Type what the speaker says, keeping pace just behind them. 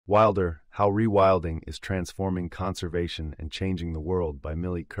Wilder, How Rewilding is Transforming Conservation and Changing the World by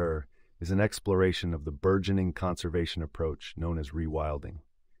Millie Kerr is an exploration of the burgeoning conservation approach known as rewilding.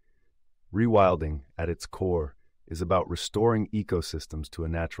 Rewilding, at its core, is about restoring ecosystems to a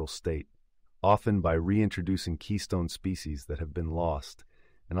natural state, often by reintroducing keystone species that have been lost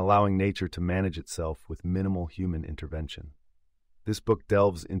and allowing nature to manage itself with minimal human intervention. This book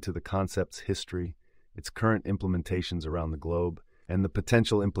delves into the concept's history, its current implementations around the globe, and the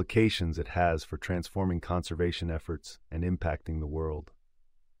potential implications it has for transforming conservation efforts and impacting the world.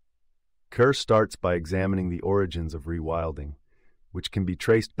 Kerr starts by examining the origins of rewilding, which can be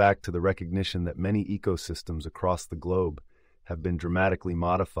traced back to the recognition that many ecosystems across the globe have been dramatically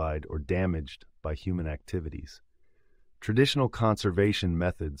modified or damaged by human activities. Traditional conservation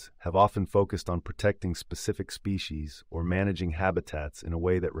methods have often focused on protecting specific species or managing habitats in a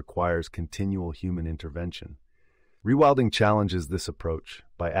way that requires continual human intervention. Rewilding challenges this approach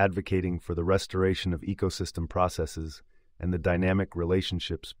by advocating for the restoration of ecosystem processes and the dynamic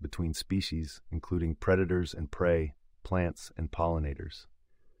relationships between species, including predators and prey, plants and pollinators.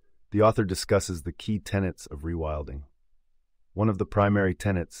 The author discusses the key tenets of rewilding. One of the primary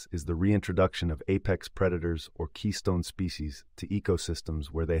tenets is the reintroduction of apex predators or keystone species to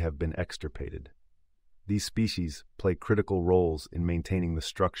ecosystems where they have been extirpated. These species play critical roles in maintaining the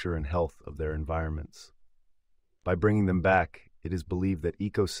structure and health of their environments. By bringing them back, it is believed that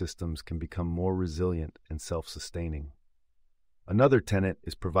ecosystems can become more resilient and self-sustaining. Another tenet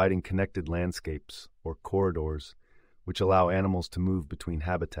is providing connected landscapes, or corridors, which allow animals to move between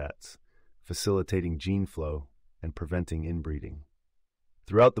habitats, facilitating gene flow and preventing inbreeding.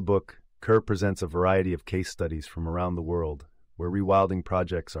 Throughout the book, Kerr presents a variety of case studies from around the world where rewilding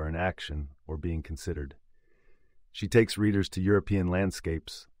projects are in action or being considered. She takes readers to European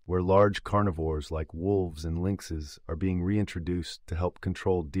landscapes where large carnivores like wolves and lynxes are being reintroduced to help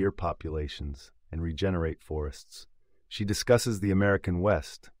control deer populations and regenerate forests. She discusses the American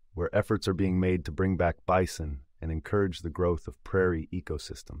West, where efforts are being made to bring back bison and encourage the growth of prairie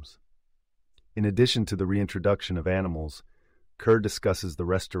ecosystems. In addition to the reintroduction of animals, Kerr discusses the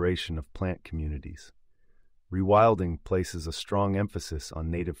restoration of plant communities. Rewilding places a strong emphasis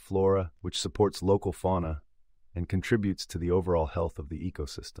on native flora, which supports local fauna and contributes to the overall health of the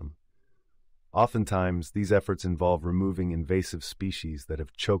ecosystem. Oftentimes, these efforts involve removing invasive species that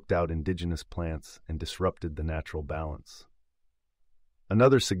have choked out indigenous plants and disrupted the natural balance.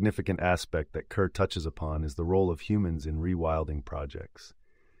 Another significant aspect that Kerr touches upon is the role of humans in rewilding projects.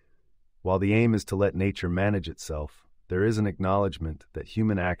 While the aim is to let nature manage itself, there is an acknowledgement that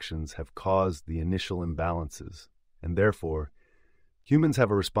human actions have caused the initial imbalances, and therefore, humans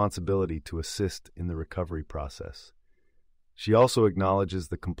have a responsibility to assist in the recovery process. She also acknowledges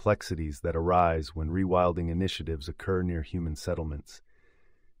the complexities that arise when rewilding initiatives occur near human settlements,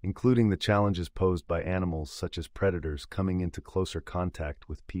 including the challenges posed by animals such as predators coming into closer contact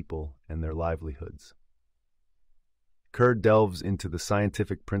with people and their livelihoods. Kerr delves into the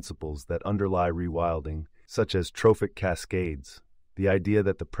scientific principles that underlie rewilding, such as trophic cascades, the idea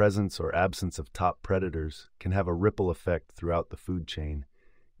that the presence or absence of top predators can have a ripple effect throughout the food chain,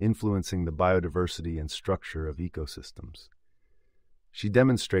 influencing the biodiversity and structure of ecosystems. She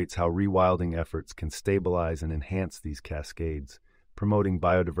demonstrates how rewilding efforts can stabilize and enhance these cascades, promoting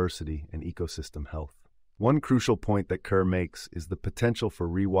biodiversity and ecosystem health. One crucial point that Kerr makes is the potential for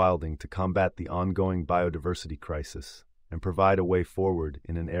rewilding to combat the ongoing biodiversity crisis and provide a way forward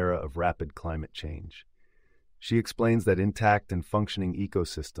in an era of rapid climate change. She explains that intact and functioning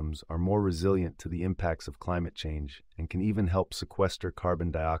ecosystems are more resilient to the impacts of climate change and can even help sequester carbon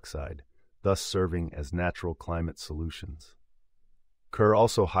dioxide, thus serving as natural climate solutions. Kerr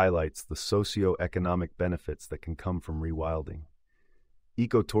also highlights the socio-economic benefits that can come from rewilding.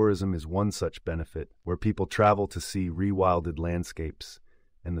 Ecotourism is one such benefit, where people travel to see rewilded landscapes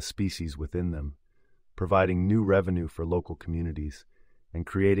and the species within them, providing new revenue for local communities and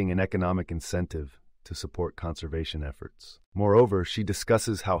creating an economic incentive to support conservation efforts. Moreover, she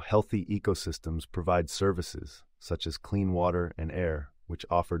discusses how healthy ecosystems provide services, such as clean water and air, which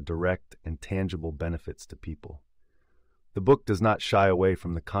offer direct and tangible benefits to people. The book does not shy away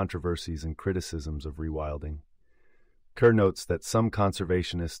from the controversies and criticisms of rewilding. Kerr notes that some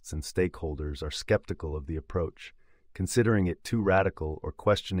conservationists and stakeholders are skeptical of the approach, considering it too radical or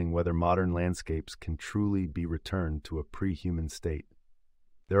questioning whether modern landscapes can truly be returned to a pre-human state.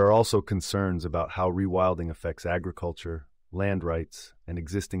 There are also concerns about how rewilding affects agriculture, land rights, and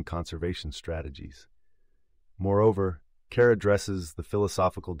existing conservation strategies. Moreover, Kerr addresses the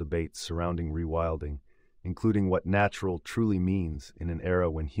philosophical debates surrounding rewilding, including what natural truly means in an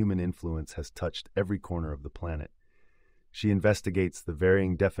era when human influence has touched every corner of the planet. She investigates the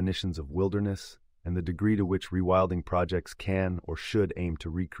varying definitions of wilderness and the degree to which rewilding projects can or should aim to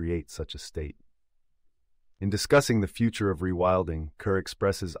recreate such a state. In discussing the future of rewilding, Kerr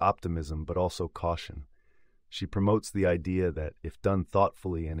expresses optimism but also caution. She promotes the idea that, if done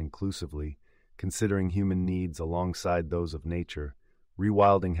thoughtfully and inclusively, considering human needs alongside those of nature,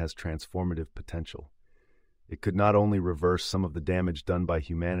 rewilding has transformative potential. It could not only reverse some of the damage done by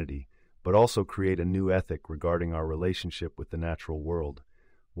humanity, but also create a new ethic regarding our relationship with the natural world,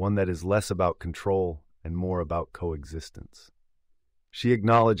 one that is less about control and more about coexistence. She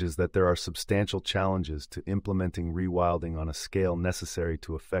acknowledges that there are substantial challenges to implementing rewilding on a scale necessary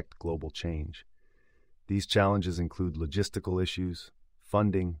to affect global change. These challenges include logistical issues,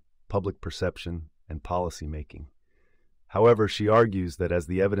 funding, public perception, and policy making. However, she argues that as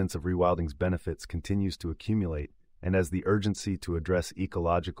the evidence of rewilding's benefits continues to accumulate, and as the urgency to address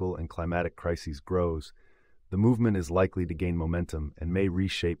ecological and climatic crises grows, the movement is likely to gain momentum and may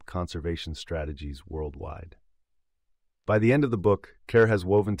reshape conservation strategies worldwide. By the end of the book, Kerr has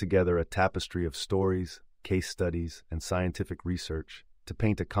woven together a tapestry of stories, case studies, and scientific research to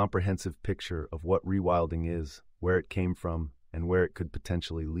paint a comprehensive picture of what rewilding is, where it came from, and where it could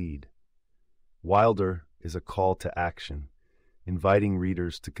potentially lead. Wilder is a call to action, inviting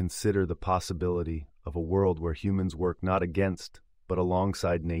readers to consider the possibility of a world where humans work not against, but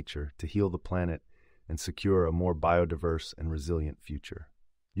alongside nature to heal the planet and secure a more biodiverse and resilient future.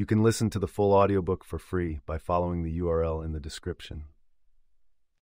 You can listen to the full audiobook for free by following the URL in the description.